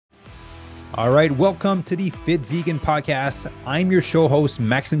All right, welcome to the Fit Vegan Podcast. I'm your show host,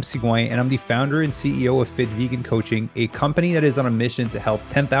 Maxime Sigouin, and I'm the founder and CEO of Fit Vegan Coaching, a company that is on a mission to help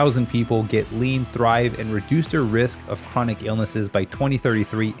 10,000 people get lean, thrive, and reduce their risk of chronic illnesses by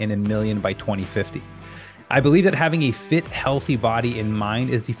 2033 and 1 million by 2050. I believe that having a fit, healthy body and mind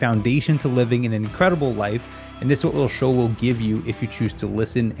is the foundation to living an incredible life, and this is what the show will give you if you choose to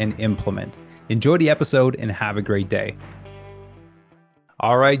listen and implement. Enjoy the episode and have a great day.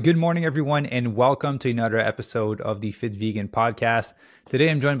 All right, good morning, everyone, and welcome to another episode of the Fit Vegan Podcast.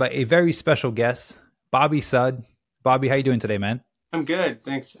 Today, I'm joined by a very special guest, Bobby Sud. Bobby, how you doing today, man? I'm good.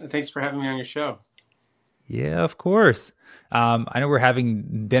 Thanks for having me on your show. Yeah, of course. I know we're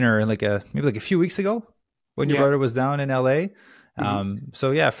having dinner maybe a few weeks ago when your brother was down in LA. So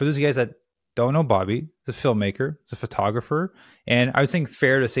yeah, for those of you guys that don't know Bobby, he's a filmmaker, he's a photographer, and I was thinking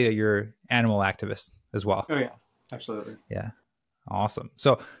fair to say that you're an animal activist as well. Oh yeah, absolutely. Yeah. Awesome.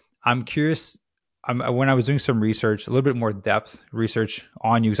 So I'm curious, when I was doing some research, a little bit more depth research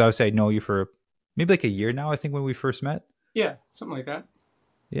on you, because obviously I know you for maybe like a year now, I think, when we first met. Yeah, something like that.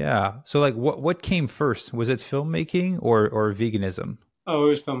 Yeah. So like what came first? Was it filmmaking or veganism? Oh, it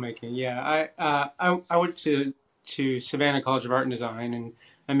was filmmaking. Yeah. I went to Savannah College of Art and Design, and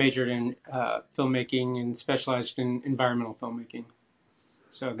I majored in filmmaking and specialized in environmental filmmaking.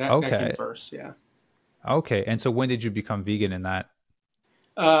 So that came first, yeah. Okay. And so when did you become vegan in that?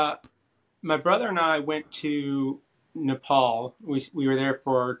 My brother and I went to Nepal. We were there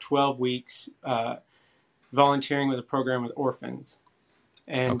for 12 weeks, volunteering with a program with orphans.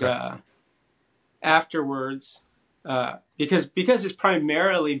 And afterwards, because it's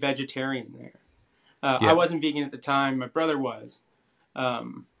primarily vegetarian there. I wasn't vegan at the time. My brother was.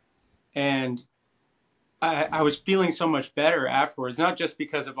 And I was feeling so much better afterwards, not just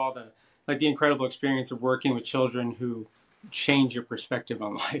because of all the incredible experience of working with children who change your perspective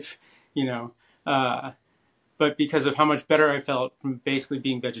on life, but because of how much better I felt from basically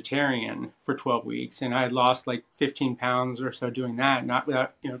being vegetarian for 12 weeks. And I had lost like 15 pounds or so doing that, not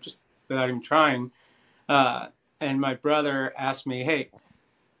without, just without even trying. And my brother asked me, hey,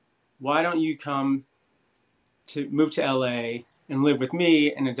 why don't you move to LA and live with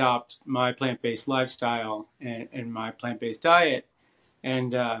me and adopt my plant-based lifestyle and my plant-based diet?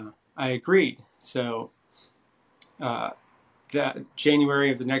 And I agreed. So that January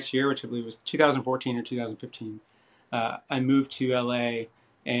of the next year, which I believe was 2014 or 2015, I moved to LA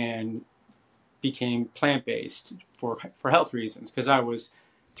and became plant-based for health reasons, because I was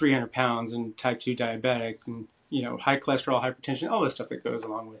 300 pounds and type 2 diabetic and, high cholesterol, hypertension, all the stuff that goes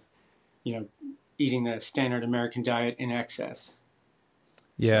along with, eating the standard American diet in excess.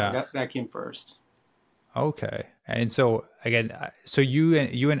 Yeah. So that came first. Okay. And so again, so you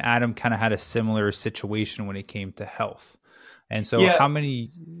and Adam kind of had a similar situation when it came to health. And so how many...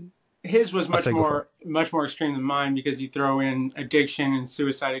 His was much more extreme than mine, because you throw in addiction and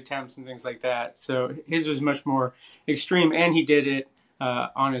suicide attempts and things like that. So his was much more extreme, and he did it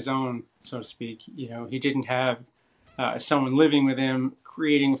on his own, so to speak. He didn't have someone living with him,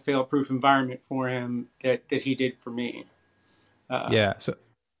 creating a fail-proof environment for him that he did for me. So...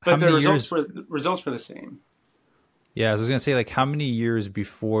 But the results were the same. Yeah, I was going to say, how many years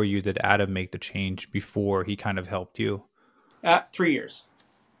before you did Adam make the change before he kind of helped you? 3 years.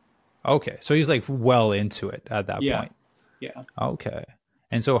 Okay, so he's well into it at that point. Yeah. Okay.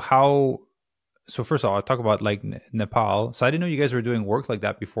 And so so first of all, I'll talk about Nepal. So I didn't know you guys were doing work like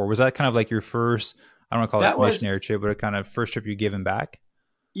that before. Was that kind of your first, I don't want to call it missionary trip, but a kind of first trip you given back?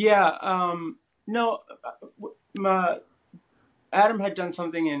 Yeah. No, Adam had done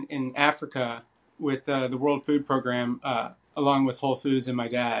something in Africa with the World Food Program, along with Whole Foods and my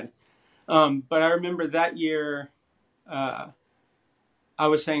dad. But I remember that year, I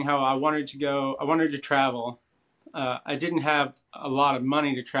was saying how I wanted to travel. I didn't have a lot of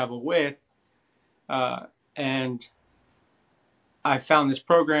money to travel with. And I found this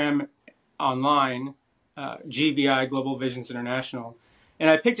program online, GVI, Global Visions International. And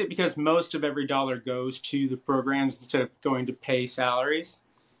I picked it because most of every dollar goes to the programs instead of going to pay salaries.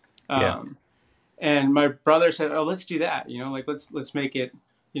 And my brother said, "Oh, let's do that. Let's make it.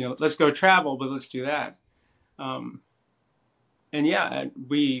 Let's go travel, but let's do that." And yeah,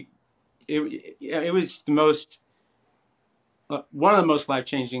 it was one of the most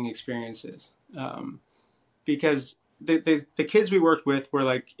life-changing experiences, because the kids we worked with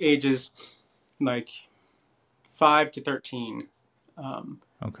were ages 5 to 13.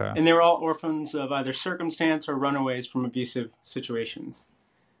 Okay. And they were all orphans of either circumstance or runaways from abusive situations.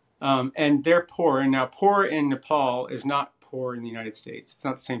 And they're poor. And now poor in Nepal is not poor in the United States. It's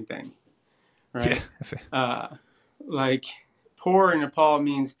not the same thing, right? Yeah. Poor in Nepal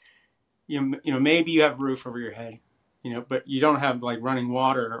means, maybe you have a roof over your head, but you don't have like running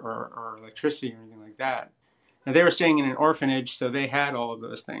water or electricity or anything like that. And they were staying in an orphanage, so they had all of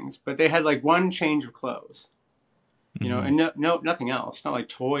those things, but they had like one change of clothes, and nothing else, not like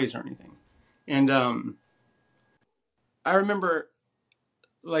toys or anything. And I remember,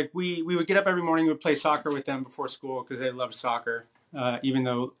 like, we would get up every morning, we would play soccer with them before school because they loved soccer, even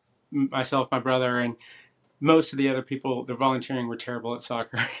though myself, my brother, and most of the other people, they're volunteering, were terrible at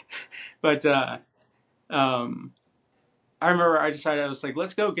soccer. But I remember I decided, I was like,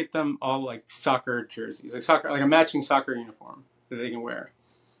 let's go get them all like soccer jerseys, like a matching soccer uniform that they can wear.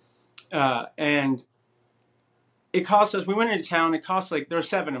 And it cost us, we went into town, it cost like, there were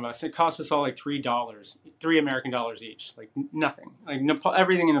 7 of us. It cost us all like $3, $3 American each, like nothing. Like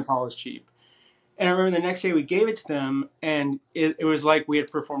everything in Nepal is cheap. And I remember the next day we gave it to them, and it was like we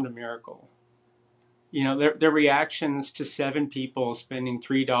had performed a miracle. Their reactions to 7 people spending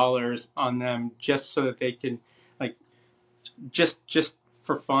 $3 on them just so that they could, like, just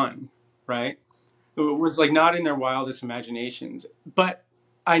for fun, right? It was like not in their wildest imaginations. But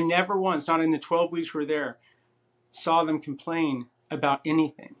I never once, not in the 12 weeks we were there, saw them complain about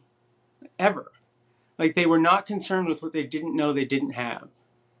anything, ever. Like, they were not concerned with what they didn't know they didn't have,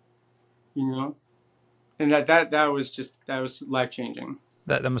 And that was life-changing.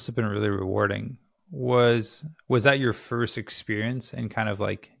 That must have been really rewarding. Was that your first experience in kind of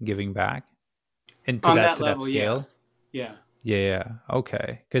like giving back and to that scale? Yeah.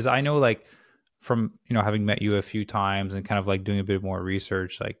 Okay. Because I know, like, from having met you a few times and kind of like doing a bit more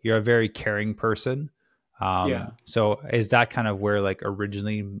research, like, you're a very caring person. So is that kind of where, like,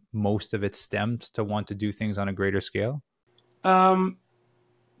 originally most of it stemmed to want to do things on a greater scale? That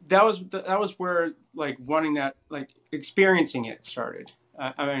was where, like, wanting that, like, experiencing it started.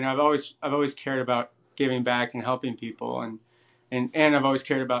 I mean, I've always cared about giving back and helping people, and I've always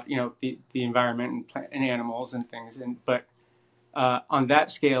cared about the environment and plant and animals and things. But on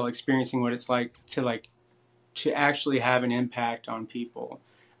that scale, experiencing what it's like to actually have an impact on people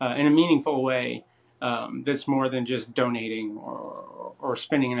in a meaningful way, that's more than just donating or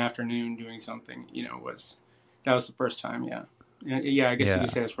spending an afternoon doing something. That was the first time. Yeah. I guess you could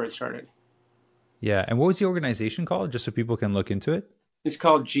say that's where it started. Yeah. And what was the organization called, just so people can look into it? It's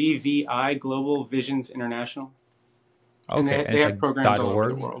called GVI, Global Visions International. Okay. And they have like programs all over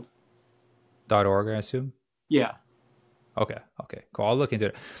the world. .org, I assume? Yeah. Okay, cool. I'll look into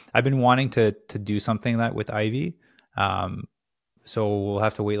it. I've been wanting to do something like that with Ivy. So we'll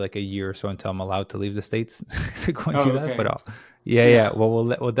have to wait like a year or so until I'm allowed to leave the States to go and do that. But yeah. Well,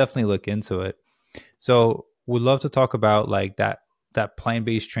 we'll definitely look into it. So we'd love to talk about, like, that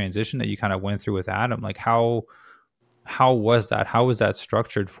plant-based transition that you kind of went through with Adam. Like, how was that? How was that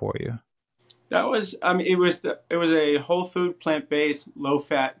structured for you? That was, I mean, it was a whole food, plant-based,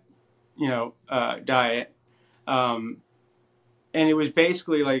 low-fat, diet. And it was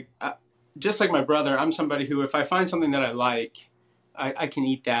basically like, just like my brother, I'm somebody who, if I find something that I like, I can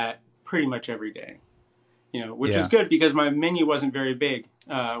eat that pretty much every day, which is good because my menu wasn't very big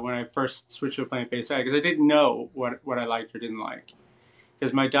when I first switched to a plant-based diet, because I didn't know what I liked or didn't like.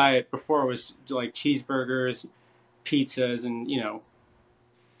 Because my diet before was like cheeseburgers, pizzas, and,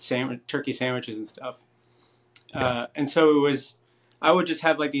 turkey sandwiches and stuff. And so I would just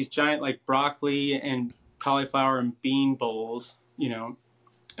have like these giant, like, broccoli and cauliflower and bean bowls,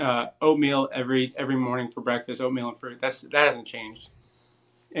 oatmeal every morning for breakfast, oatmeal and fruit. That hasn't changed.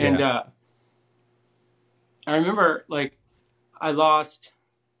 And I remember, like, I lost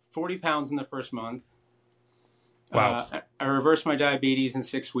 40 pounds in the first month. Wow. I reversed my diabetes in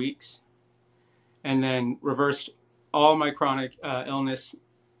 6 weeks, and then reversed all my chronic illness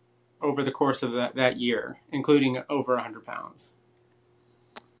over the course of that year, including over 100 pounds.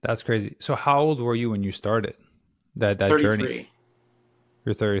 That's crazy. So how old were you when you started that 33. Journey?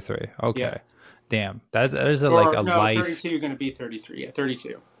 You're 33. Okay. Yeah. Damn. That is life. 32, you're going to be 33. Yeah,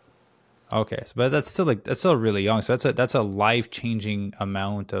 32. Okay. So, but that's still really young. So that's a life-changing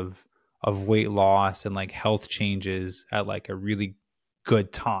amount of weight loss and, like, health changes at, like, a really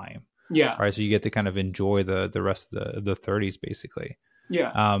good time. Yeah. All right. So you get to kind of enjoy the rest of the 30s, basically.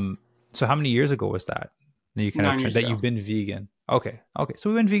 Yeah. So how many years ago was that? You kind 9 of years that ago. You've been vegan. Okay. So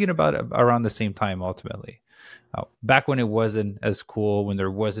we've been vegan about around the same time, ultimately. Back when it wasn't as cool, when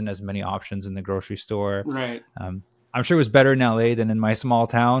there wasn't as many options in the grocery store. Right. I'm sure it was better in LA than in my small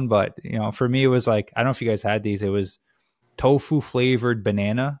town, but for me, it was like, I don't know if you guys had these. It was tofu flavored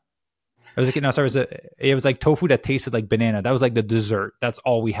banana. I was like, no, sorry, it was like tofu that tasted like banana. That was like the dessert. That's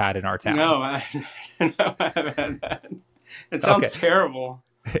all we had in our town. No, I haven't had that. It sounds terrible.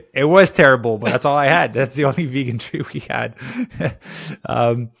 It was terrible, but that's all I had. That's the only vegan treat we had.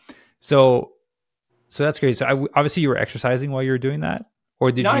 So so that's great. So obviously you were exercising while you were doing that,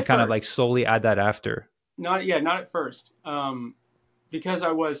 or did Not you at kind of like first. slowly add that after? Not at first. Because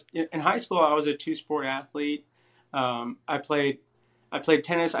I was in high school, I was a two sport athlete. I played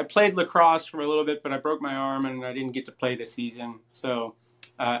tennis. I played lacrosse for a little bit, but I broke my arm and I didn't get to play this season. So,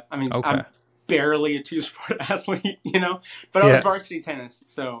 I mean, Okay. I'm barely a two sport athlete, but I was Yeah. varsity tennis.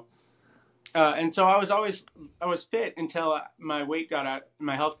 So, and so I was fit until my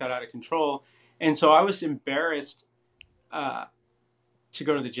health got out of control, and so I was embarrassed uh, to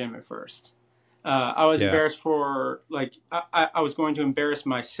go to the gym at first. I was Yeah. embarrassed for like I was going to embarrass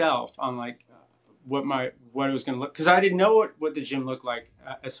myself on like what it was going to look, because I didn't know what the gym looked like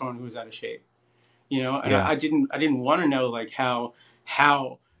as someone who was out of shape, and Yeah. I didn't want to know like how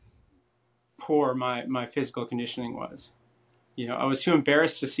poor my physical conditioning was. I was too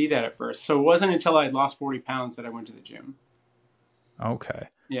embarrassed to see that at first. So it wasn't until I had lost 40 pounds that I went to the gym. Okay. Are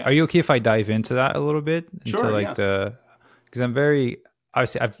Yeah, you okay if I dive into that a little bit into sure, like yeah, the because I'm very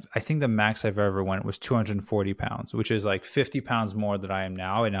obviously I think the max I've ever went was 240 pounds, which is like 50 pounds more than I am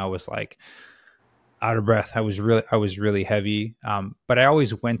now, and I was like out of breath. I was really heavy. But I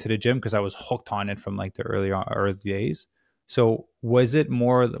always went to the gym because I was hooked on it from like the early days. So was it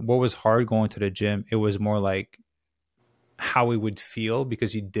more what was hard going to the gym? It was more like how it would feel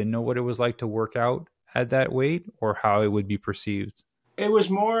because you didn't know what it was like to work out at that weight, or how it would be perceived. it was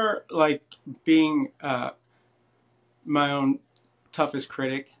more like being my own toughest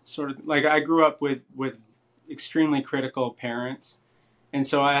critic, sort of. Like I grew up with extremely critical parents, and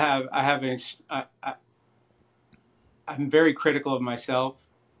so I have an I'm very critical of myself.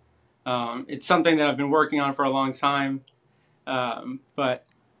 It's something that I've been working on for a long time, but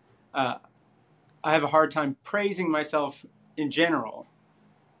uh, I have a hard time praising myself in general.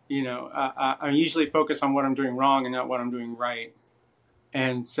 I usually focus on what I'm doing wrong and not what I'm doing right,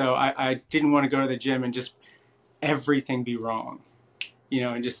 and so I didn't want to go to the gym and just everything be wrong.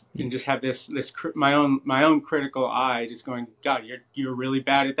 And just have this my own critical eye just going, God, you're really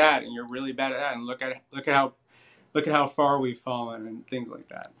bad at that, and you're really bad at that, and look at how far we've fallen, and things like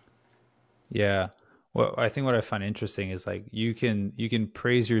that. Yeah. Well, I think what I find interesting is like you can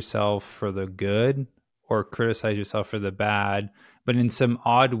praise yourself for the good or criticize yourself for the bad, but in some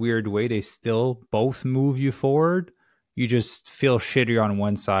odd weird way they still both move you forward. You just feel shittier on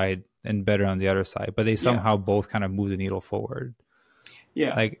one side and better on the other side, but they Yeah, somehow both kind of move the needle forward.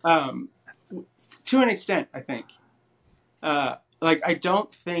 yeah. Like To an extent, I think. Like I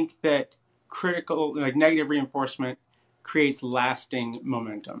don't think that critical, like negative reinforcement, creates lasting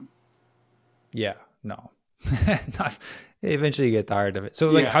momentum. yeah, no. Not, eventually you get tired of it. So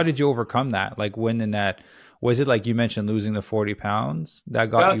like how Yeah, did you overcome that? Like when in that was it like you mentioned losing the 40 pounds that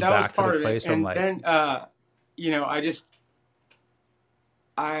got you that was back to the part of it, place from and like then I just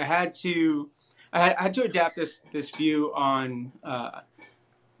I had to I had to adapt this view on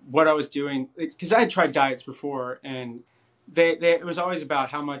what I was doing, because I had tried diets before, and it was always about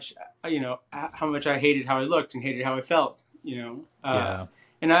how much how much I hated how I looked and hated how I felt. yeah.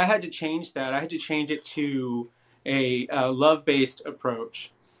 And I had to change that. I had to change it to a love based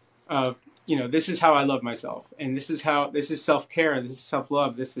approach of this is how I love myself, and this is self care, this is self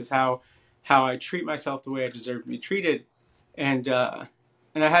love, this is how I treat myself the way I deserve to be treated, and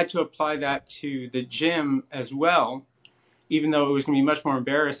and I had to apply that to the gym as well, even though it was going to be much more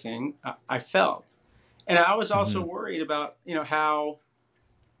embarrassing. I felt, and I was also Hmm. worried about how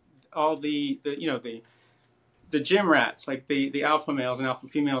all the gym rats, like the alpha males and alpha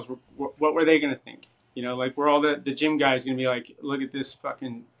females, what were they going to think? Like we're all the gym guys going to be like, look at this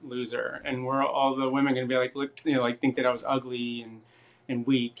fucking loser, and we're all the women going to be like, look, like think that I was ugly and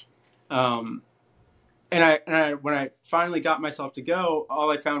weak. Um, and I when I finally got myself to go,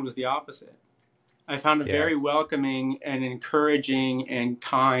 all I found was the opposite. I found a Yeah. very welcoming and encouraging and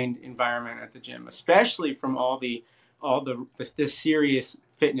kind environment at the gym, especially from the serious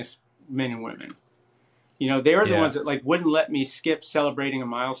fitness men and women. They were the Yeah. ones that like wouldn't let me skip celebrating a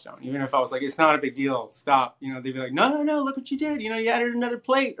milestone, even if I was like, it's not a big deal, stop. They'd be like, no, no, no, look what you did. You added another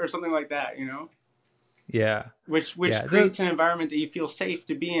plate or something like that. Yeah. Which Yeah. So creates an environment that you feel safe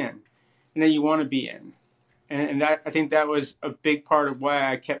to be in and that you want to be in. And that, I think that was a big part of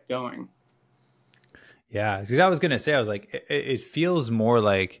why I kept going. yeah, because I was gonna say I was like it feels more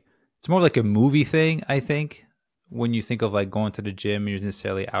like it's more like a movie thing. I think when you think of like going to the gym, you're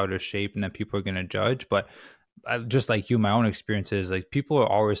necessarily out of shape, and then people are gonna judge. But just like you, my own experiences, like people are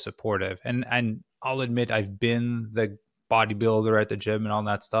always supportive, and I'll admit I've been the bodybuilder at the gym and all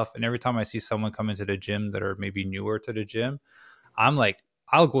that stuff. And every time I see someone come into the gym that are maybe newer to the gym, I'm like,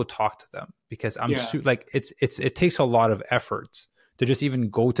 I'll go talk to them because Yeah. like it takes a lot of efforts to just even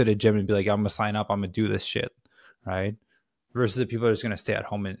go to the gym and be like, I'm gonna sign up, I'm gonna do this shit, right? Versus the people that are just gonna stay at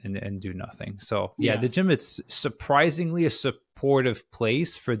home and do nothing. So yeah, the gym, it's surprisingly a supportive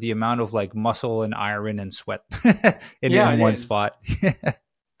place for the amount of like muscle and iron and sweat in one spot.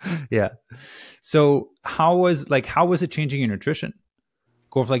 Yeah. So how was it changing your nutrition?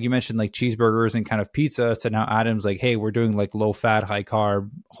 Go from, like you mentioned, like cheeseburgers and kind of pizza, to now Adam's like, hey, we're doing like low fat, high carb,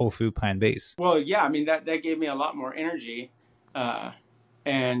 whole food, plant based. Well, yeah, I mean that gave me a lot more energy,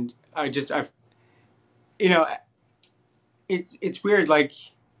 and I've you know, it's weird. Like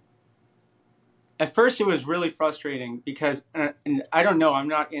at first, it was really frustrating because, and I don't know, I'm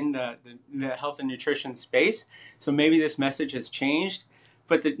not in the health and nutrition space, so maybe this message has changed.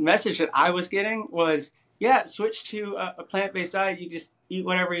 But the message that I was getting was, yeah, switch to a plant-based diet. You just eat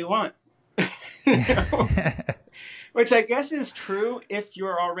whatever you want. You know? Which I guess is true if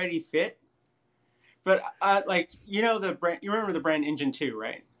you're already fit. But like, the brand, you remember the brand Engine 2,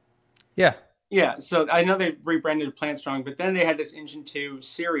 right? Yeah. Yeah. So I know they rebranded Plant Strong, but then they had this Engine 2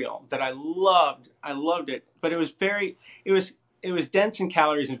 cereal that I loved. I loved it, but it was dense in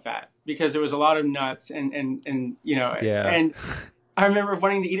calories and fat because there was a lot of nuts and Yeah. And I remember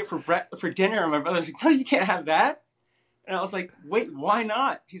wanting to eat it for dinner, and my brother's like, "No, you can't have that." And I was like, "Wait, why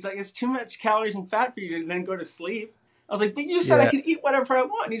not?" He's like, "It's too much calories and fat for you to then go to sleep." I was like, "But you said I could eat whatever I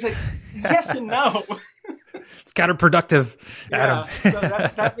want." And he's like, "Yes and no." It's counterproductive, Adam. Yeah, so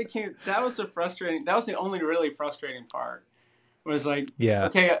that was the only really frustrating part. Was like,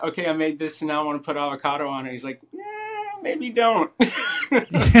 okay, I made this and now I want to put avocado on it. He's like, maybe don't.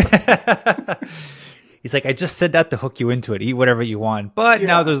 He's like, I just said that to hook you into it. Eat whatever you want. But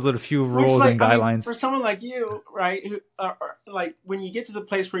now there's a little few rules and guidelines. I mean, for someone like you, right, who like when you get to the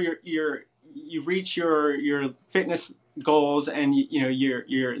place where you reach your fitness goals and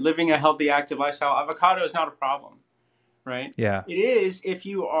you're living a healthy, active lifestyle, avocado is not a problem, right? Yeah. It is if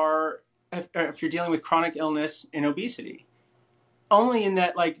you're dealing with chronic illness and obesity. Only in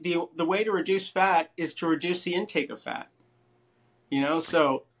that, like, the way to reduce fat is to reduce the intake of fat.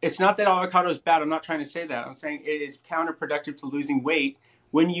 So it's not that avocado is bad. I'm not trying to say that. I'm saying it is counterproductive to losing weight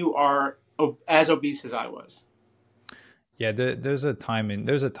when you are as obese as I was. Yeah, there's a time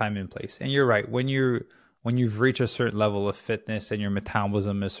and place, and you're right. When you've reached a certain level of fitness and your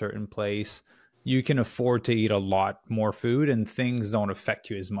metabolism is a certain place, you can afford to eat a lot more food, and things don't affect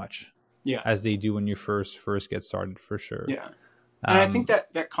you as much, as they do when you first get started, for sure. Yeah, and I think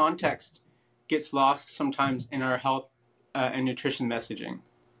that context gets lost sometimes in our health and nutrition messaging.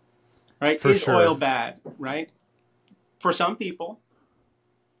 Right? For is sure. Oil bad? Right? For some people,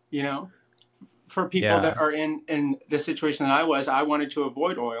 for people that are in the situation that I wanted to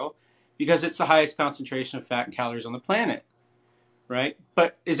avoid oil because it's the highest concentration of fat and calories on the planet. Right?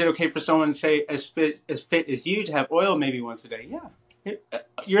 But is it okay for someone, say, as fit as you, to have oil maybe once a day? Yeah.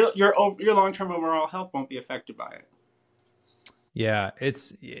 Your long-term overall health won't be affected by it. Yeah,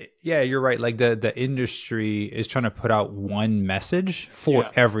 you're right. Like the industry is trying to put out one message for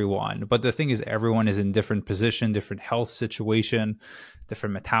everyone. But the thing is, everyone is in different position, different health situation,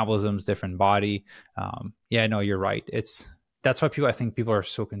 different metabolisms, different body. No, you're right. That's why I think people are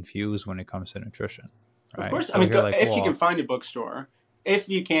so confused when it comes to nutrition. Right? Of course. I mean, if you can find a bookstore, if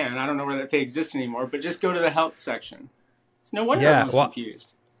you can, I don't know whether they exist anymore, but just go to the health section. It's no wonder everyone's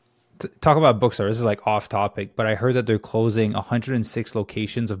confused. Talk about bookstores. This is like off topic, but I heard that they're closing 106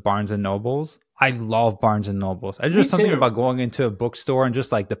 locations of Barnes and Nobles. I love Barnes and Nobles. There's just something about going into a bookstore and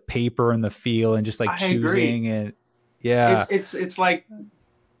just like the paper and the feel and just like choosing it. Yeah, it's like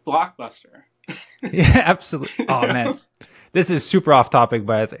Blockbuster. Yeah, absolutely. Oh man, this is super off topic,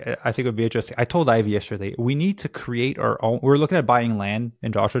 but I think it would be interesting. I told Ivy yesterday, we need to create our own. We're looking at buying land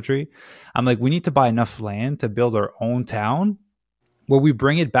in Joshua Tree. I'm like, we need to buy enough land to build our own town, where we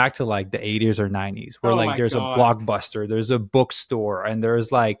bring it back to like the 80s or 90s, where there's a Blockbuster, there's a bookstore, and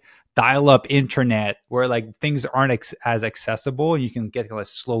there's like dial-up internet where like things aren't as accessible and you can get to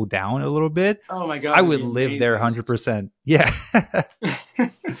slow down a little bit. Oh my God. I would live there 100%. Yeah.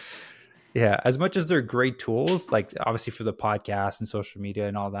 Yeah. As much as they're great tools, like obviously for the podcast and social media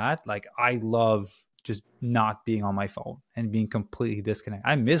and all that, like I love just not being on my phone and being completely disconnected.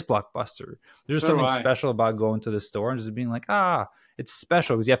 I miss Blockbuster. There's something special about going to the store and just being like, it's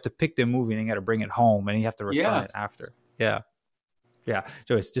special because you have to pick the movie and you got to bring it home and you have to return it after. Yeah.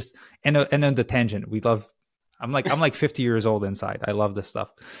 So it's just, and then the tangent. I'm like 50 years old inside. I love this stuff.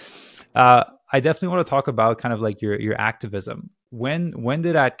 I definitely want to talk about kind of like your activism. When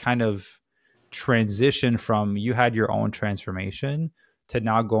did that kind of transition from you had your own transformation to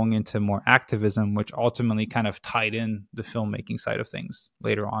now going into more activism, which ultimately kind of tied in the filmmaking side of things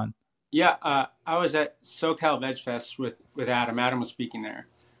later on? Yeah, I was at SoCal Veg Fest with Adam. Adam was speaking there,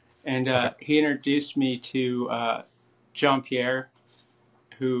 and Okay. he introduced me to Jean Pierre,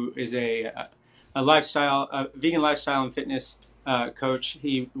 who is a vegan lifestyle and fitness coach.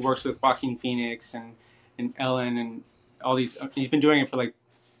 He works with Joaquin Phoenix and Ellen and all these. He's been doing it for like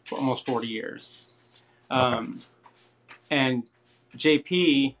almost 40 years. Okay. And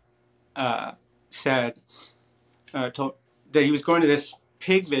JP uh, said told, that he was going to this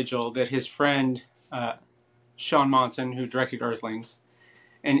pig vigil that his friend uh, Sean Monson, who directed Earthlings,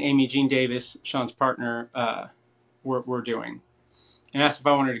 and Amy Jean Davis, Sean's partner, were doing, and asked if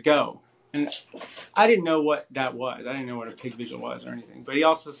I wanted to go. And I didn't know what that was. I didn't know what a pig vigil was or anything. But he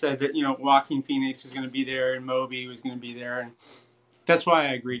also said that, Joaquin Phoenix was going to be there and Moby was going to be there. And that's why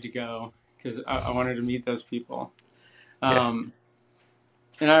I agreed to go, because I wanted to meet those people. Yeah.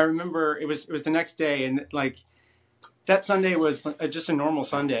 And I remember it was the next day, and like that Sunday was just a normal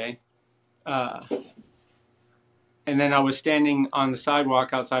Sunday. And then I was standing on the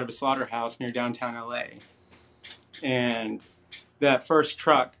sidewalk outside of a slaughterhouse near downtown LA. And that first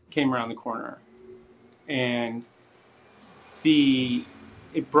truck came around the corner. And it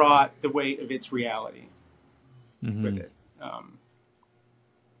brought the weight of its reality with it.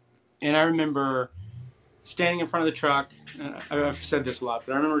 And I remember standing in front of the truck. I've said this a lot,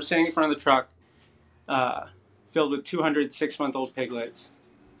 but I remember standing in front of the truck filled with 200 6-month-old piglets,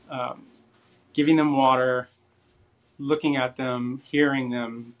 giving them water, looking at them, hearing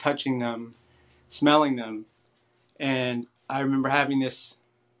them, touching them, smelling them. And I remember having this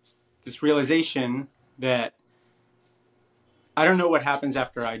realization that I don't know what happens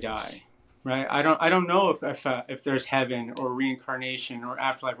after I die, right? I don't know if there's heaven or reincarnation or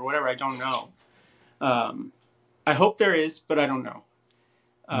afterlife or whatever. I don't know. I hope there is, but I don't know.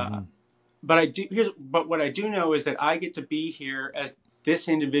 But what I do know is that I get to be here as this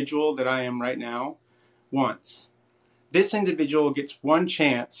individual that I am right now once. This individual gets one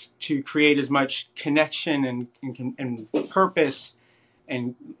chance to create as much connection and purpose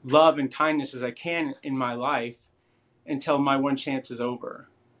and love and kindness as I can in my life until my one chance is over.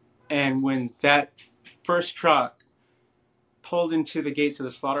 And when that first truck pulled into the gates of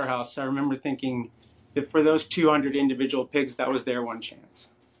the slaughterhouse, I remember thinking that for those 200 individual pigs, that was their one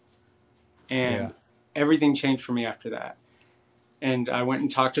chance. And everything changed for me after that. And I went and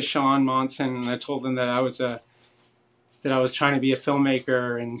talked to Sean Monson, and I told him that I was trying to be a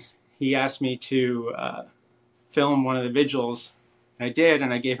filmmaker, and he asked me to film one of the vigils. And I did,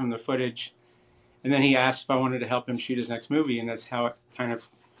 and I gave him the footage. And then he asked if I wanted to help him shoot his next movie, and that's how it kind of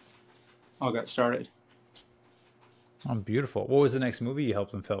all got started. Oh, beautiful. What was the next movie you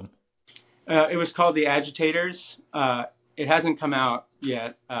helped him film? It was called The Agitators. It hasn't come out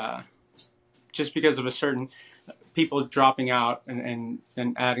yet, just because of a certain people dropping out and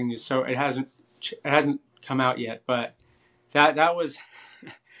then adding these. So it hasn't come out yet, but that was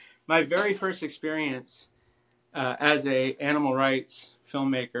my very first experience as a animal rights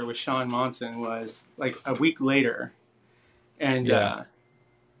filmmaker with Sean Monson. Was like a week later, and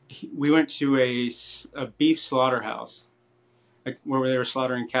we went to a beef slaughterhouse, like, where they were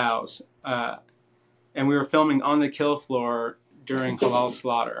slaughtering cows, and we were filming on the kill floor during halal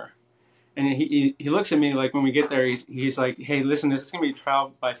slaughter. And he looks at me like, when we get there, he's like, "Hey, listen, this is gonna be a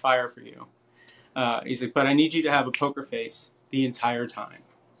trial by fire for you." He's like, "But I need you to have a poker face the entire time,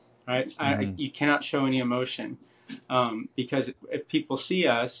 right? You cannot show any emotion, because if people see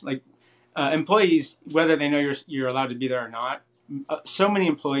us, like employees, whether they know you're allowed to be there or not, so many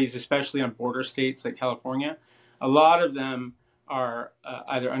employees, especially on border states like California, a lot of them are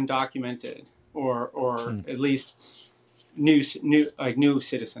either undocumented or at least new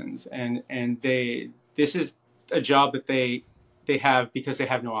citizens, and this is a job that they have because they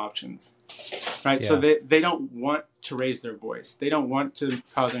have no options, right? So they don't want to raise their voice, they don't want to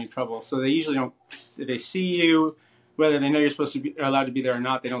cause any trouble, so they usually don't. If they see you, whether they know you're supposed to be allowed to be there or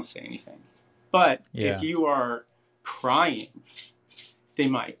not, they don't say anything. But if you are crying, they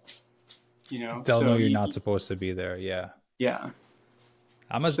might, they'll know you're not supposed to be there. That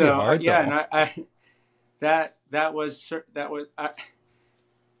must be hard though. And that was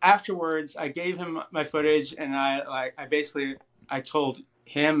afterwards I gave him my footage, and I told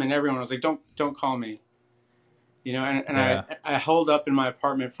him and everyone, I was like, don't call me, I holed up in my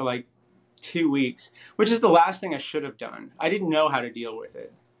apartment for like 2 weeks, which is the last thing I should have done. I didn't know how to deal with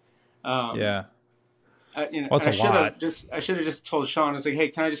it. Well, I should have just told Sean, I was like, "Hey,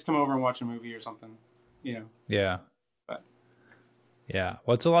 can I just come over and watch a movie or something?" But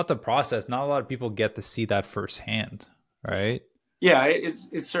well, it's a lot to process. Not a lot of people get to see that firsthand, right? Yeah, it's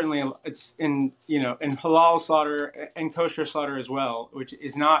certainly it's in in halal slaughter and kosher slaughter as well, which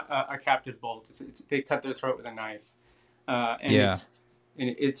is not a captive bolt. They cut their throat with a knife, and Yeah.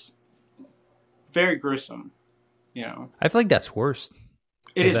 it's very gruesome. You know, I feel like that's worse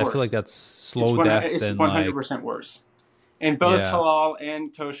it because is I feel like worse. that's slow death It's than one hundred like, percent worse. And both yeah. halal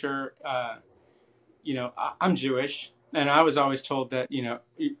and kosher, I'm Jewish, and I was always told that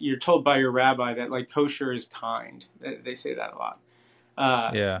you're told by your rabbi that like kosher is kind. They say that a lot.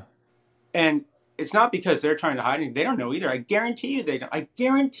 Uh, Yeah. And it's not because they're trying to hide anything. They don't know either. I guarantee you they don't. I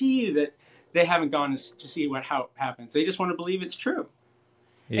guarantee you that they haven't gone to see how it happens. They just want to believe it's true.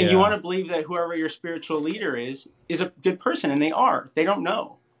 And you want Yeah. to believe that whoever your spiritual leader is a good person, and they are. They don't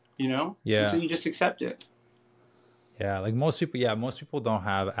know, And so Yeah. you just accept it. Yeah. Like most people, yeah, most people don't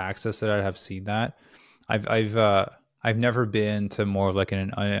have access to that. Have seen that. I've never been to more of like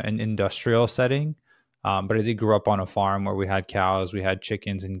an industrial setting. But I did grow up on a farm where we had cows, we had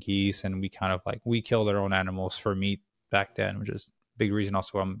chickens and geese, and we kind of like we killed our own animals for meat back then, which is a big reason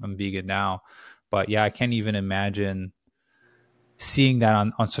also I'm vegan now. But yeah, I can't even imagine seeing that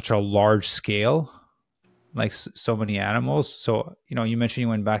on such a large scale, like so many animals. So, you mentioned you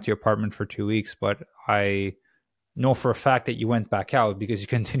went back to your apartment for 2 weeks, but I know for a fact that you went back out because you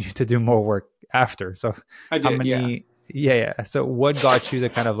continued to do more work after. So I how did, yeah. many, yeah, yeah. So what got you to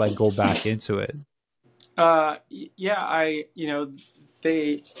kind of like go back into it? Yeah,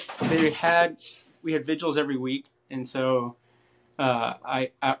 they they had we had vigils every week, and so I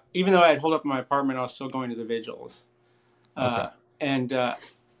even though I had holed up in my apartment, I was still going to the vigils, Okay. and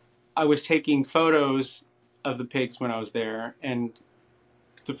I was taking photos of the pigs when I was there, and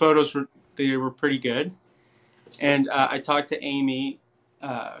the photos were pretty good. And I talked to Amy,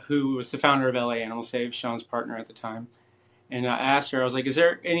 who was the founder of LA Animal Save, Sean's partner at the time, and I asked her, I was like, "Is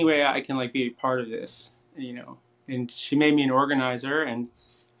there any way I can like be a part of this?" And she made me an organizer, and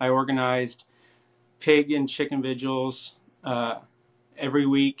I organized pig and chicken vigils every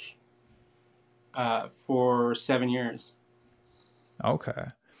week for 7 years. Okay.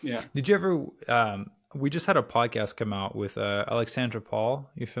 Yeah, Did you ever, we just had a podcast come out with Alexandra Paul.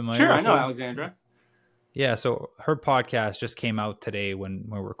 You familiar sure, I with know her? Alexandra. Yeah, so her podcast just came out today when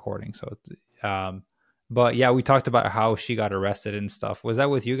we're recording. So, but yeah, we talked about how she got arrested and stuff. Was that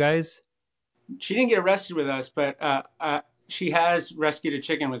with you guys? She didn't get arrested with us, but she has rescued a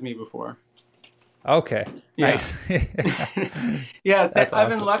chicken with me before. Okay, Yeah. nice. Yeah, That's I've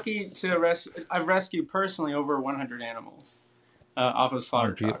been awesome. lucky to I've rescued personally over 100 animals off of Oh,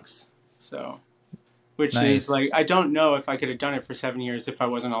 slaughter trucks. So, which is like, nice. I don't know if I could have done it for 7 years if I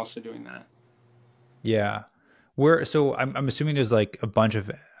wasn't also doing that. Yeah. Where, so I'm assuming there's like a bunch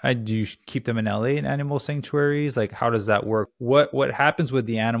of, do you keep them in LA in animal sanctuaries? Like, how does that work? What happens with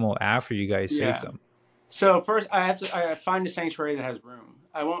the animal after you guys save Yeah. them? So first, I find a sanctuary that has room.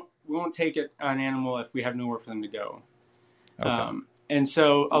 We won't take an animal if we have nowhere for them to go. Okay. And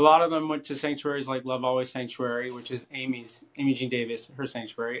so a lot of them went to sanctuaries like Love Always Sanctuary, which is Amy Jean Davis, her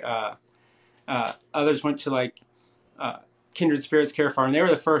sanctuary. Others went to like Kindred Spirits Care Farm. They were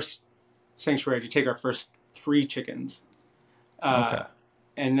the first sanctuary to take our first 3 chickens. Okay.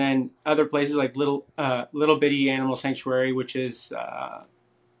 And then other places like Little Bitty Animal Sanctuary, which is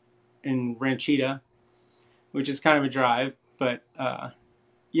in Ranchita, which is kind of a drive. But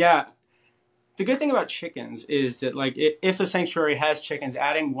yeah, the good thing about chickens is that like if a sanctuary has chickens,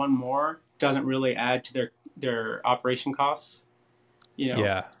 adding one more doesn't really add to their operation costs. You know,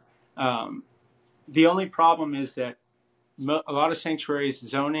 Yeah. um, the only problem is that a lot of sanctuaries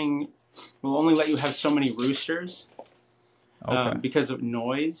zoning will only let you have so many roosters Okay. because of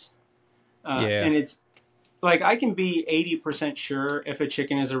noise, Yeah. and it's like I can be 80% sure if a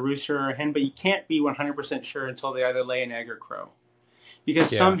chicken is a rooster or a hen, but you can't be 100% sure until they either lay an egg or crow.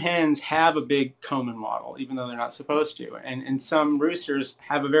 Because Yeah. some hens have a big comb and wattle, even though they're not supposed to, and some roosters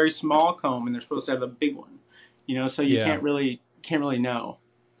have a very small comb, and they're supposed to have a big one. So you Yeah. can't really know,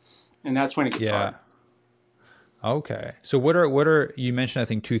 and that's when it gets hard. Yeah. Okay. So what are you mentioned I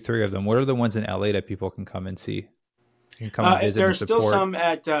think 2, 3 of them. What are the ones in LA that people can come and see? You can come and visit and There's still support. some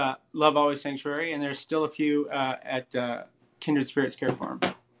at Love Always Sanctuary, and there's still a few at Kindred Spirits Care Farm.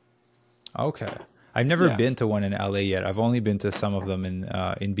 Okay. I've never Yeah, been to one in LA yet. I've only been to some of them in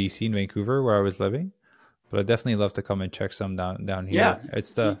BC, in Vancouver, where I was living. But I'd definitely love to come and check some down yeah, here.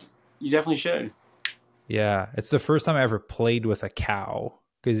 It's you, the you definitely should. Yeah, it's the first time I ever played with a cow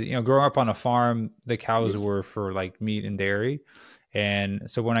because growing up on a farm, the cows were for like meat and dairy, and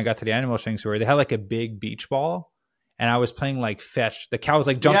so when I got to the animal sanctuary, they had like a big beach ball, and I was playing like fetch. The cow was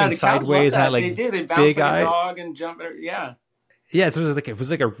like Yeah, jumping the cows love sideways and had that. like They do. They bounce big like a eye. dog and jump. Yeah. yeah, so it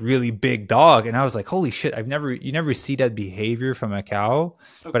was like a really big dog, and I was like, holy shit, you never see that behavior from a cow,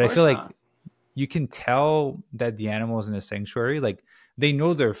 Of but I feel course like not. you can tell that the animals in a sanctuary, like they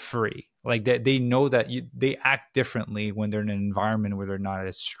know they're free, like that they know that they act differently when they're in an environment where they're not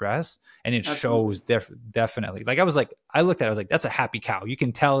as stressed, and it Absolutely. shows definitely. Like I looked at it, I was like, that's a happy cow. You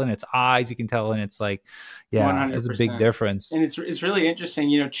can tell in its eyes, you can tell in its like, yeah, it's a big 100%. difference. And it's really interesting.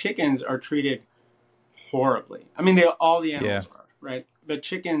 You know, chickens are treated horribly. I mean, all the Yeah, animals are, right? But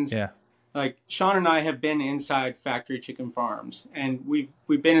chickens, yeah, like Sean and I have been inside factory chicken farms, and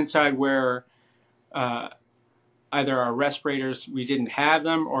we've been inside where uh, either our respirators, we didn't have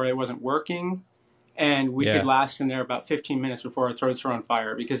them, or it wasn't working, and we could yeah. last in there about 15 minutes before our throats were on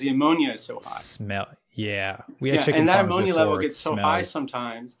fire because the ammonia is so high. Smell. Yeah, we had Yeah, chicken and that farms ammonia level before. It gets so high smells.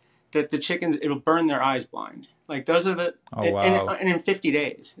 sometimes that the chickens, it'll burn their eyes blind. Like those are the Oh wow. and in 50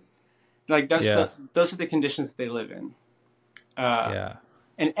 days, like Yeah, those are the conditions they live in. Uh, yeah,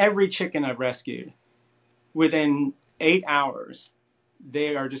 and every chicken I've rescued, within 8 hours,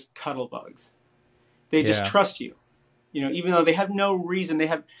 they are just cuddle bugs. They just yeah, trust you, you know, even though they have no reason. They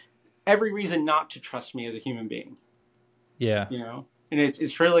have every reason not to trust me as a human being, yeah. you know. And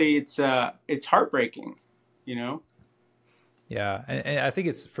it's really it's heartbreaking, you know. Yeah, and I think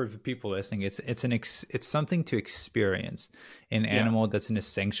it's for people listening. It's something to experience. An Yeah, animal that's in a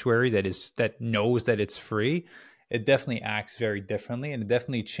sanctuary that knows that it's free. It definitely acts very differently, and it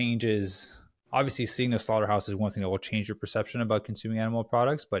definitely changes. Obviously, seeing the slaughterhouse is one thing that will change your perception about consuming animal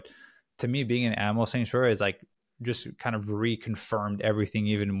products. But to me, being an animal sanctuary is like just kind of reconfirmed everything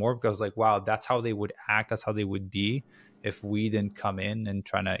even more because like, wow, that's how they would act. That's how they would be if we didn't come in and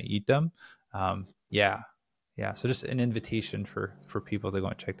trying to eat them. Yeah, yeah, so just an invitation for people to go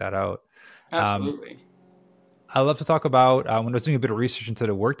and check that out. um, absolutely. I love to talk about when I was doing a bit of research into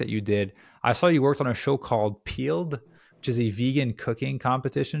the work that you did. I saw you worked on a show called Peeled, which is a vegan cooking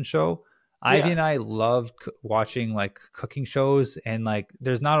competition show. Ivy Yeah. and I love watching like cooking shows, and like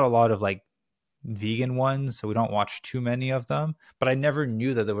there's not a lot of like vegan ones, so we don't watch too many of them, but I never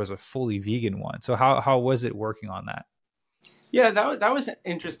knew that there was a fully vegan one. So how was it working on that? Yeah, that was an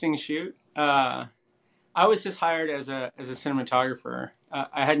interesting shoot. I was just hired as a cinematographer.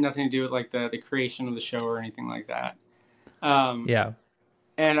 I had nothing to do with like the creation of the show or anything like that. Um, Yeah.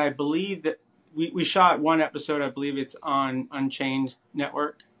 and I believe that we shot one episode. I believe it's on Unchained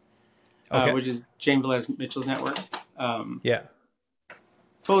Network, Okay. which is Jane Velez Mitchell's network. Um, Yeah.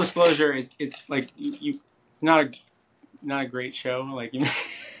 Full disclosure is it's like it's not a great show. Like you.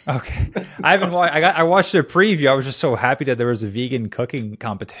 Okay. I haven't watched. I watched the preview. I was just so happy that there was a vegan cooking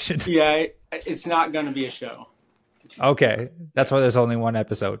competition. Yeah, it's not going to be a show. Okay, Yeah, that's why there's only one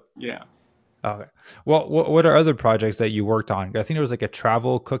episode. yeah. Okay. Well, what are other projects that you worked on? I think there was like a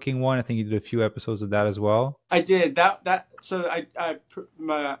travel cooking one. I think you did a few episodes of that as well. I did that. So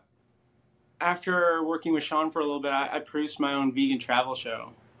my after working with Sean for a little bit, I produced my own vegan travel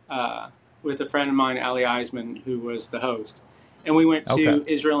show uh, with a friend of mine, Ali Eisman, who was the host. And we went Okay. to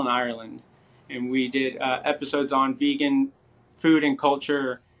Israel and Ireland, and we did episodes on vegan food and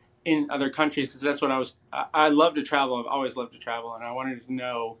culture in other countries because that's what I love to travel. I've always loved to travel, and I wanted to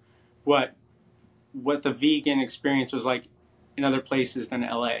know what the vegan experience was like in other places than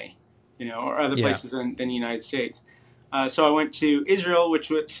LA, you know, or other Yeah. places than the United States. So I went to Israel, which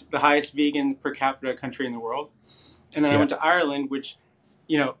was the highest vegan per capita country in the world, and then I Yeah. went to Ireland, which,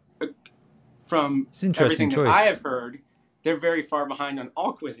 you know, from It's an interesting everything that I choice. have heard, they're very far behind on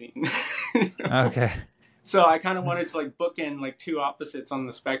all cuisine. You know? Okay. So I kind of wanted to like bookend like two opposites on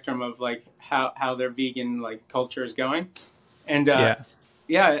the spectrum of like how their vegan like culture is going, and Yeah.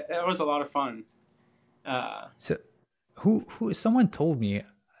 yeah, it was a lot of fun. Uh, So, who? Someone told me.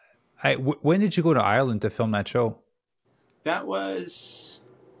 When did you go to Ireland to film that show? that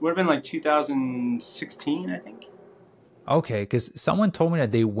would have been like 2016, I think. Okay, because someone told me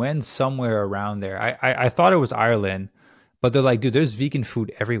that they went somewhere around there. I thought it was Ireland, but they're like, dude, there's vegan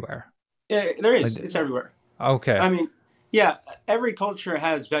food everywhere. Yeah, there Like, is. It's everywhere. okay. I mean, yeah, every culture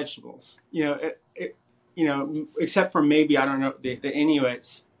has vegetables. You know, you know, except for maybe I don't know the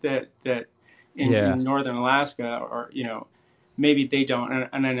Inuits that Yeah. in northern Alaska, or you know, maybe they don't.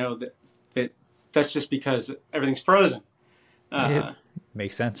 And I know that's just because everything's frozen. It Uh,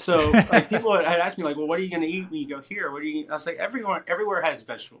 makes sense. so like people had asked me like, well, what are you going to eat when you go here? What do you? I was like, everywhere has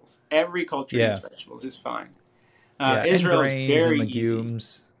vegetables. Every culture eats Yeah. vegetables. It's fine. Yeah. And Israel is grains and very easy.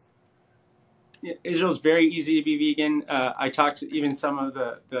 legumes. Israel's very easy to be vegan. I talked to even some of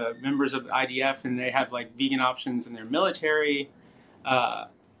the members of the IDF, and they have like vegan options in their military.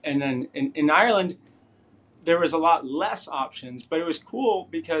 And then in Ireland, there was a lot less options, but it was cool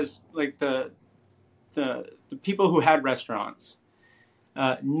because like the people who had restaurants,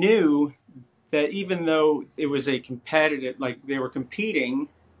 knew that even though it was a competitive, like they were competing,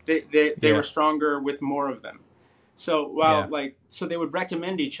 they were Yeah. stronger with more of them. So Yeah. so they would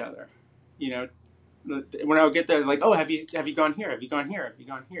recommend each other. You know, when I would get there, like, oh, have you gone here? Have you gone here? Have you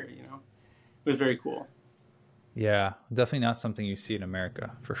gone here? You know, it was very cool. Yeah. Definitely not something you see in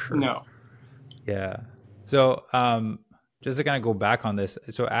America for sure. No, Yeah. So, just to kind of go back on this,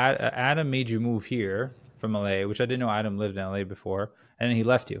 so Adam made you move here from LA, which I didn't know Adam lived in LA before, and then he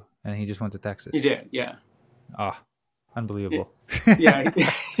left you, and he just went to you Texas. did. Yeah, Ah, unbelievable. yeah,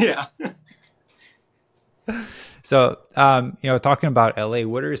 yeah. So, talking about LA,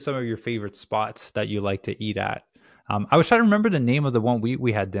 what are some of your favorite spots that you like to eat at? I was trying to remember the name of the one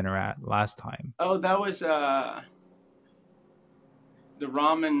we had dinner at last time. Oh, that was the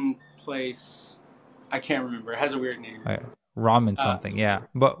ramen place. I can't remember. It has a weird name. Ramen Uh, something, yeah.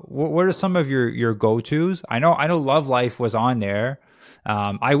 But what are some of your go tos? I know Love Life was on there.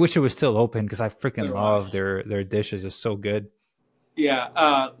 I wish it was still open because I freaking there love was. their dishes. It's so good.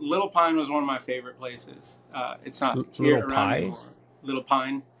 Yeah, Little Pine was one of my favorite places. It's not Little here around Pie, anymore. Little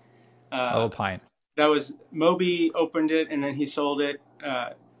Pine. Uh, Little Pine. that was Moby opened it and then he sold it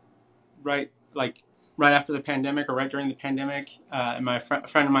right like right after the pandemic or right during the pandemic. And my friend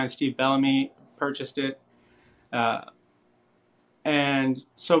of mine, Steve Bellamy, purchased it. Uh, and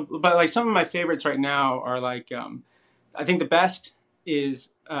so, but like some of my favorites right now are like I think the best is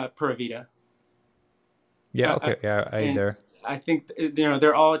Pura Vida. Yeah, Uh, okay, yeah, I eat and there. I think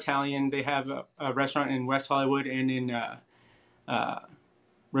they're all Italian. They have a restaurant in West Hollywood and in uh,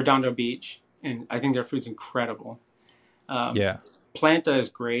 Redondo Beach, and I think their food's incredible. Um, Yeah, Planta is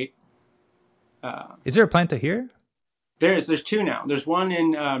great. Uh, is there a Planta here? there's two now. There's one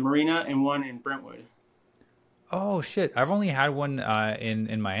in Marina and one in Brentwood. Oh shit, I've only had one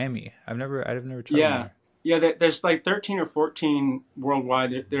in Miami. I've never tried one Yeah, there. yeah. There's like 13 or 14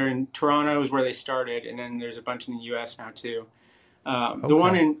 worldwide. They're in Toronto is where they started, and then there's a bunch in the U.S. now too. The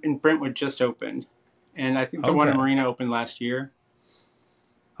one Okay, in Brentwood just opened, and I think the one in okay. Marina opened last year.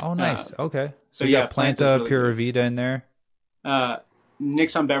 Oh, Uh, nice. Okay, so but you yeah, got Planta's Planta, really Pura good. Vida in there. Uh,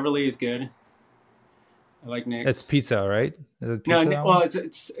 Nick's on Beverly is good. I like It's Nick's. pizza, right? Is it No, pizza that well, one?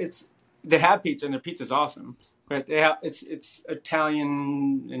 it's they have pizza and their pizza's awesome, but they have it's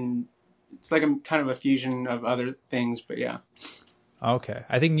Italian and it's like a kind of a fusion of other things. But yeah, Okay,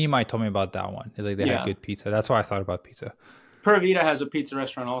 I think Nimai told me about that one. It's like they had yeah. good pizza. That's why I thought about pizza. Pura Vida has a pizza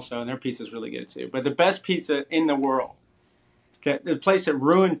restaurant also, and their pizza's really good too. But the best pizza in the world, the place that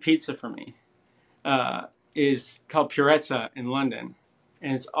ruined pizza for me, uh, is called Purezza in London,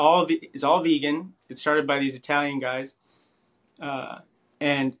 and it's all vegan. It's started by these Italian guys, uh,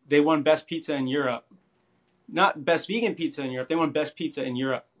 and they won best pizza in Europe. Not best vegan pizza in Europe. They won best pizza in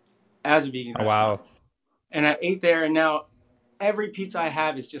Europe as a vegan Oh restaurant. wow, And I ate there, and now every pizza I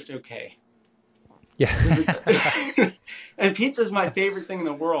have is just okay. yeah. And pizza is my favorite thing in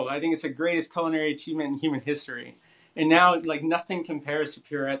the world. I think it's the greatest culinary achievement in human history. And now, like nothing compares to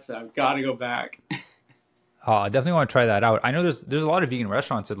Purezza. I've got to go back. Oh, I definitely want to try that out. I know there's a lot of vegan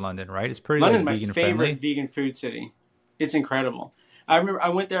restaurants in London, right? It's pretty like London's my vegan favorite friendly. vegan food city. It's incredible. I remember I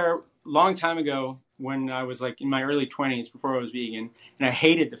went there a long time ago when I was like in my early 20s before I was vegan, and I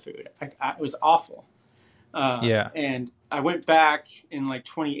hated the food. It was awful. Yeah, And I went back in like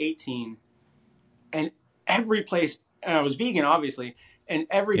 2018, and every place, and I was vegan obviously, and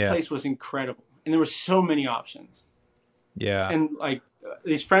every yeah, place was incredible, and there were so many options. yeah, And like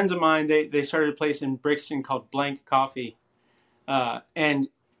these friends of mine, they started a place in Brixton called Blank Coffee, and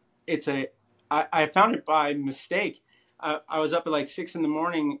it's a I found it by mistake. I was up at like 6 in the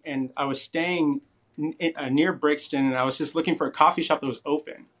morning, and I was staying near Brixton, and I was just looking for a coffee shop that was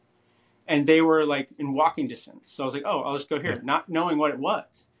open, and they were like in walking distance. So I was like, oh, I'll just go yeah, here, not knowing what it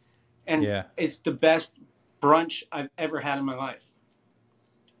was. And yeah. it's the best brunch I've ever had in my life.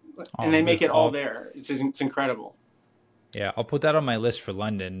 And Oh, they make good. it all there. It's incredible. Yeah, I'll put that on my list for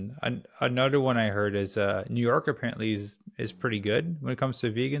London. Another one I heard is New York apparently is pretty good when it comes to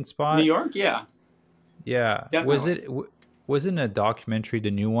a vegan New spot. York, yeah, Yeah, definitely. was it in a documentary,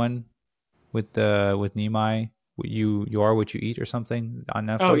 the new one with Nimai, you are what you eat or something on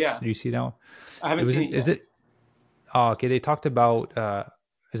Oh Netflix? yeah, Did you see that one? I It haven't was seen it is yet. it Oh, okay, they talked about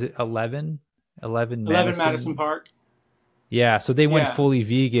is it 11 11 Madison Madison? Park. Yeah, so they went Yeah, fully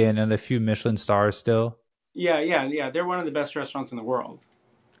vegan and a few Michelin stars still. yeah. They're one of the best restaurants in the world.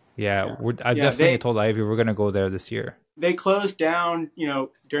 Yeah, Yeah, I yeah. definitely told Ivy we're gonna go there this year. They closed down,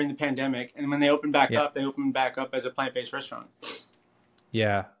 during the pandemic, and when they opened back Yeah, up, they opened back up as a plant-based restaurant,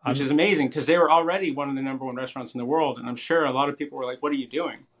 yeah. which is amazing because they were already one of the number one restaurants in the world, and I'm sure a lot of people were like, "What are you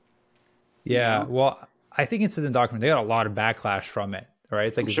doing?" You Yeah, know? well, I think it's in the document. They got a lot of backlash from it. right?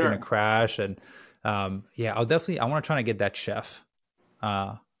 It's like it's gonna Sure. crash. And yeah, I want to try to get that chef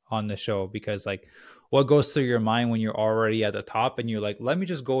on the show, because like what goes through your mind when you're already at the top and you're like, let me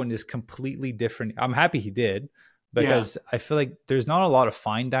just go in this completely different. I'm happy he did, Yeah. because I feel like there's not a lot of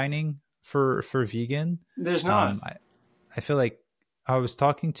fine dining for vegan. There's not. I feel like I was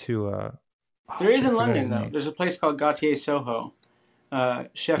talking to There is I in forgot London his though. name. There's a place called Gautier Soho.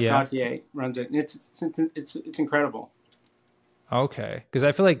 Chef Yeah. Gautier runs it, and it's incredible. Okay, because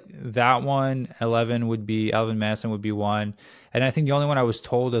I feel like that one, 11 would be, Alvin Manson would be one, and I think the only one I was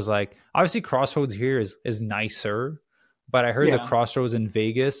told is like, obviously Crossroads here is nicer, but I heard the Yeah. Crossroads in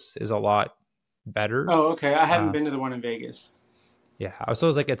Vegas is a lot better. Oh, okay. I haven't Uh, been to the one in Vegas. yeah, so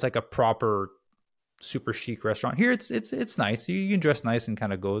it's like a proper super chic restaurant. Here it's nice. You can dress nice and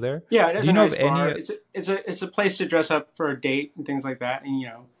kind of go there. Yeah, it Do has you a know of nice any? bar. It's a place to dress up for a date and things like that, and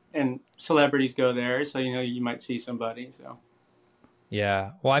and celebrities go there, so you might see somebody. So.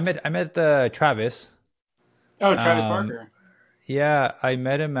 Yeah, well, I met Travis. Oh, Travis Um, Barker. yeah, I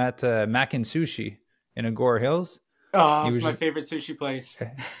met him at Mac and Sushi in Agora Hills. Oh, He it's was my just favorite sushi place.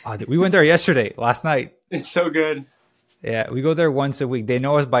 we went there yesterday, last night. It's so good. Yeah, we go there once a week. They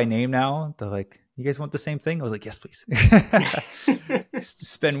know us by name now. They're like, "You guys want the same thing?" I was like, "Yes, please."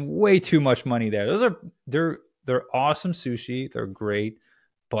 Spend way too much money there. They're awesome sushi. They're great,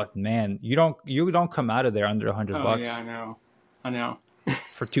 but man, you don't come out of there under 100 Oh yeah, bucks I know.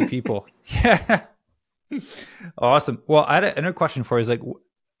 for two people. Yeah, awesome. Well, I had another question for you. Is like,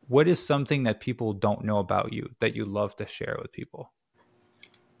 what is something that people don't know about you that you love to share with people?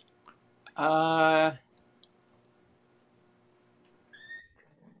 Uh,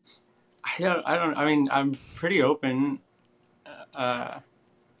 I don't. I mean, I'm pretty open. Uh,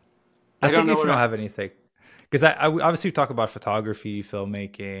 I That's don't okay know if you what don't I. have anything. Because I obviously talk about photography,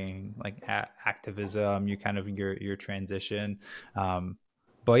 filmmaking, like activism, your transition. Um,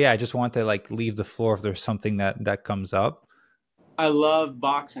 but yeah, I just want to like leave the floor if there's something that comes up. I love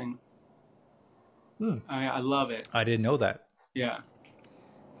boxing. Hmm. I love it. I didn't know that. Yeah.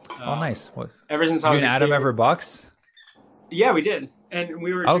 Oh, Um, nice. What, ever since I you was and a Adam kid. ever box? Yeah, we did, and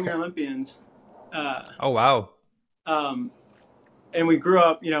we were Okay. junior Olympians. Uh, Oh wow. um, and we grew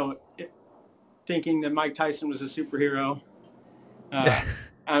up, thinking that Mike Tyson was a superhero. Yeah.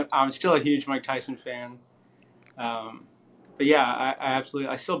 Uh, I'm still a huge Mike Tyson fan. Um, but yeah, I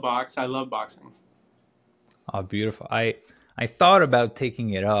absolutely, I still box. I love boxing. Oh, beautiful. I thought about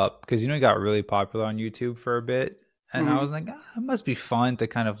taking it up because it got really popular on YouTube for a bit, and I Hmm. was like, it must be fun to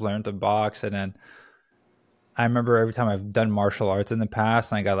kind of learn to box. And then I remember every time I've done martial arts in the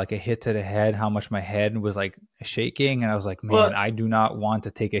past and I got like a hit to the head, how much my head was like shaking. And I was like, man, Well, I do not want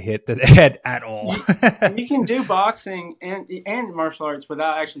to take a hit to the head at all. you, you can do boxing and martial arts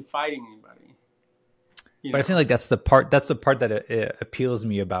without actually fighting anybody. You But I know. think like that's the part that it appeals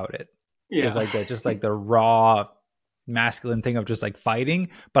me about it, is Yeah. like that, just like the raw masculine thing of just like fighting,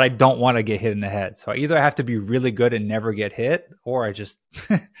 but I don't want to get hit in the head. So either I have to be really good and never get hit, or I just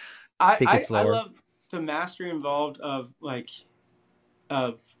take it I slower. love the mastery involved of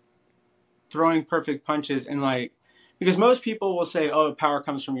throwing perfect punches and because most people will say, oh, power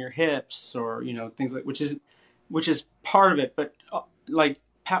comes from your hips or things like which is part of it, but like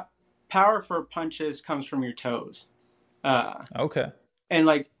power for punches comes from your toes, uh, Okay. and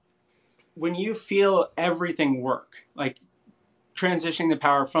when you feel everything work, like transitioning the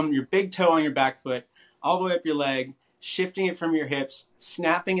power from your big toe on your back foot all the way up your leg, shifting it from your hips,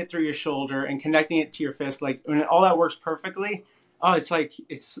 snapping it through your shoulder, and connecting it to your fist. Like when all that works perfectly, oh, it's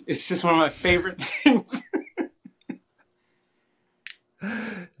just one of my favorite things.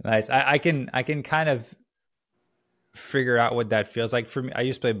 Nice. I can kind of figure out what that feels like for me. I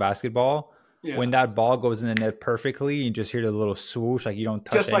used to play basketball. Yeah, When that ball goes in the net perfectly, you just hear the little swoosh, like you don't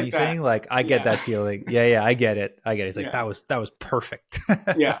touch just like that. anything. Like I get Yeah, that feeling. Yeah, yeah, I get it. I get it. It's like yeah, that was perfect.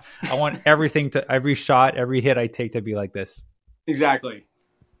 yeah, I want every shot, every hit I take to be like this. exactly.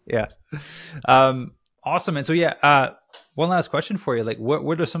 Yeah. Awesome. And so yeah, one last question for you. Like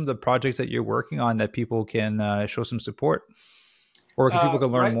what are some of the projects that you're working on that people can show some support, or people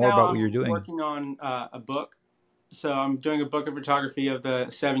can learn Right more now, about what I'm you're doing? working on a book. So I'm doing a book of photography of the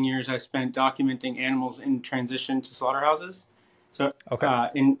 7 years I spent documenting animals in transition to slaughterhouses. So Okay.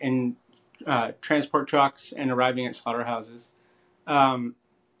 in transport trucks and arriving at slaughterhouses. Um,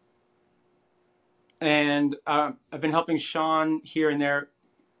 and I've been helping Sean here and there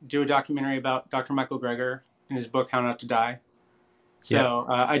do a documentary about Dr. Michael Greger in his book How Not to Die. Yeah. So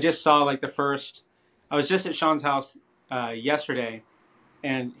I just saw the first. I was just at Sean's house yesterday,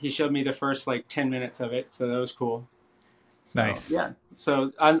 and he showed me the first 10 minutes of it. So that was cool. So Nice. yeah,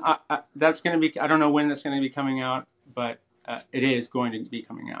 so that's gonna be. I don't know when that's gonna be coming out, but it is going to be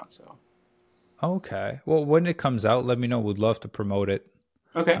coming out. So. Okay. Well, when it comes out, let me know. We'd love to promote it.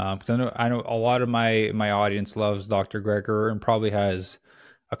 Okay. Because I know a lot of my audience loves Dr. Greger and probably has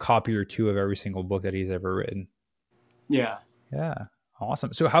a copy or two of every single book that he's ever written. Yeah. Yeah.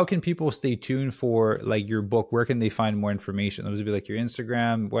 Awesome. So how can people stay tuned for like your book? Where can they find more information? Those would be like your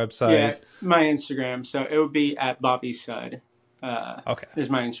Instagram, website. Yeah, my Instagram. So it would be at Bobby Sud. Okay. Is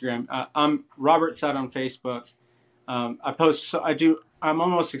my Instagram. I'm Robert Sud on Facebook. I post. So I'm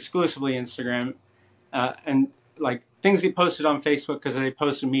almost exclusively Instagram, and like things get posted on Facebook because they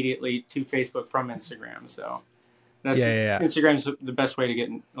post immediately to Facebook from Instagram. So that's Instagram's the best way to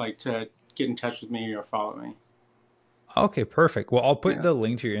get in touch with me or follow me. Okay, perfect. Well, I'll put the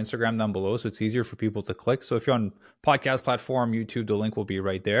link to your Instagram down below so it's easier for people to click. So if you're on podcast platform, YouTube, the link will be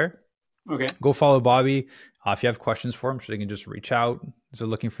right there. Okay. Go follow Bobby. If you have questions for him, so they can just reach out. So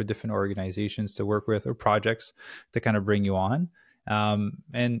looking for different organizations to work with or projects to kind of bring you on.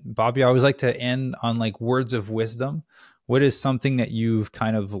 And Bobby, I always like to end on like words of wisdom. What is something that you've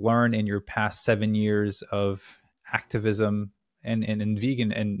kind of learned in your past 7 years of activism and in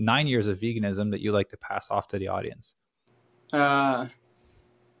vegan and 9 years of veganism that you like to pass off to the audience?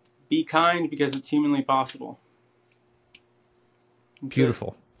 Be kind because it's humanly possible. That's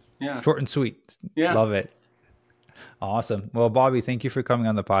beautiful. Yeah. Short and sweet. Yeah. Love it. Awesome. Well, Bobby, thank you for coming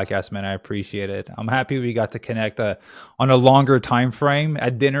on the podcast, man. I appreciate it. I'm happy we got to connect on a longer time frame.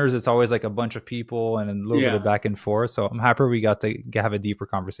 At dinners, it's always like a bunch of people and a little bit of back and forth. So I'm happy we got to have a deeper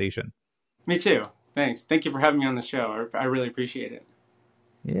conversation. Me too. Thanks. Thank you for having me on the show. I really appreciate it.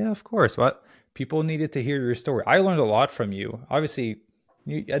 Yeah, of course. But people needed to hear your story. I learned a lot from you. Obviously,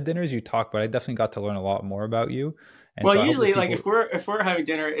 at dinners you talk, but I definitely got to learn a lot more about you. And well, so usually, like if we're having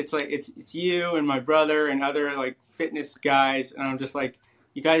dinner, it's like it's you and my brother and other like fitness guys, and I'm just like,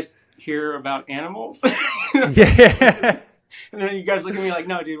 you guys hear about animals? Yeah. And then you guys look at me like,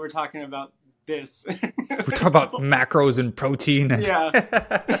 no, dude, we're talking about this. We're talking about macros and protein.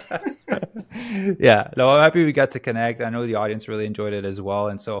 Yeah. Yeah. No, I'm happy we got to connect. I know the audience really enjoyed it as well.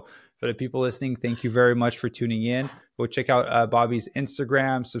 And so for the people listening, thank you very much for tuning in. Go check out Bobby's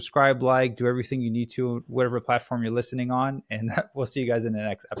Instagram, subscribe, do everything you need to, whatever platform you're listening on. And we'll see you guys in the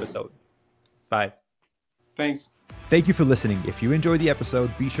next episode. Bye. Thanks. Thank you for listening. If you enjoyed the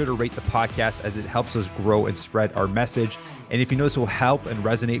episode, be sure to rate the podcast as it helps us grow and spread our message. And if you know this will help and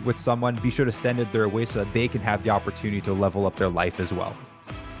resonate with someone, be sure to send it their way so that they can have the opportunity to level up their life as well.